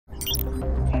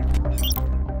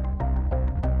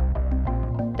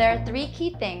There are three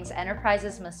key things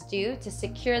enterprises must do to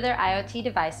secure their IoT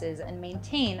devices and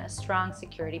maintain a strong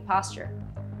security posture.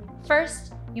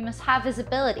 First, you must have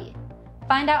visibility.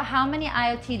 Find out how many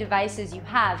IoT devices you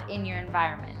have in your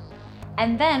environment,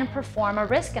 and then perform a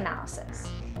risk analysis.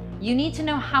 You need to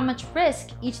know how much risk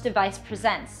each device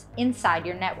presents inside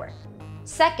your network.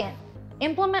 Second,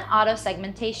 implement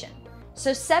auto-segmentation.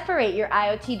 So separate your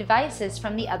IoT devices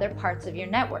from the other parts of your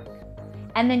network,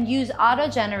 and then use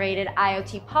auto-generated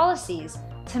IoT policies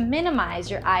to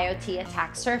minimize your IoT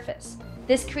attack surface.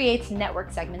 This creates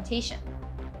network segmentation.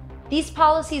 These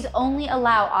policies only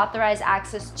allow authorized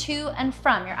access to and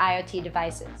from your IoT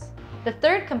devices. The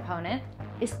third component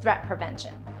is threat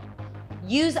prevention.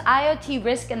 Use IoT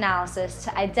risk analysis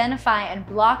to identify and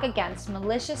block against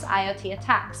malicious IoT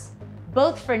attacks,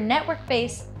 both for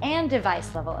network-based and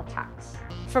device-level attacks.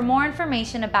 For more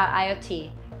information about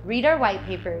IoT, read our white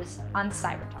papers on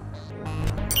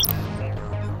CyberTalk.